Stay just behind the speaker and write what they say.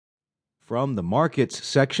From the Markets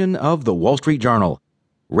section of the Wall Street Journal.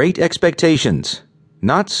 Rate Expectations.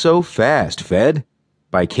 Not So Fast, Fed,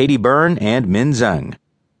 by Katy, Burne and Zeng.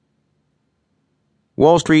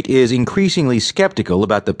 Wall Street is increasingly skeptical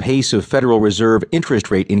about the pace of Federal Reserve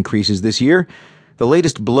interest rate increases this year, the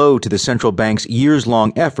latest blow to the central bank's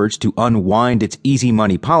years-long efforts to unwind its easy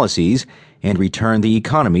money policies and return the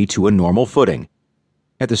economy to a normal footing.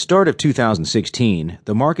 At the start of 2016,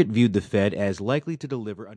 the market viewed the Fed as likely to deliver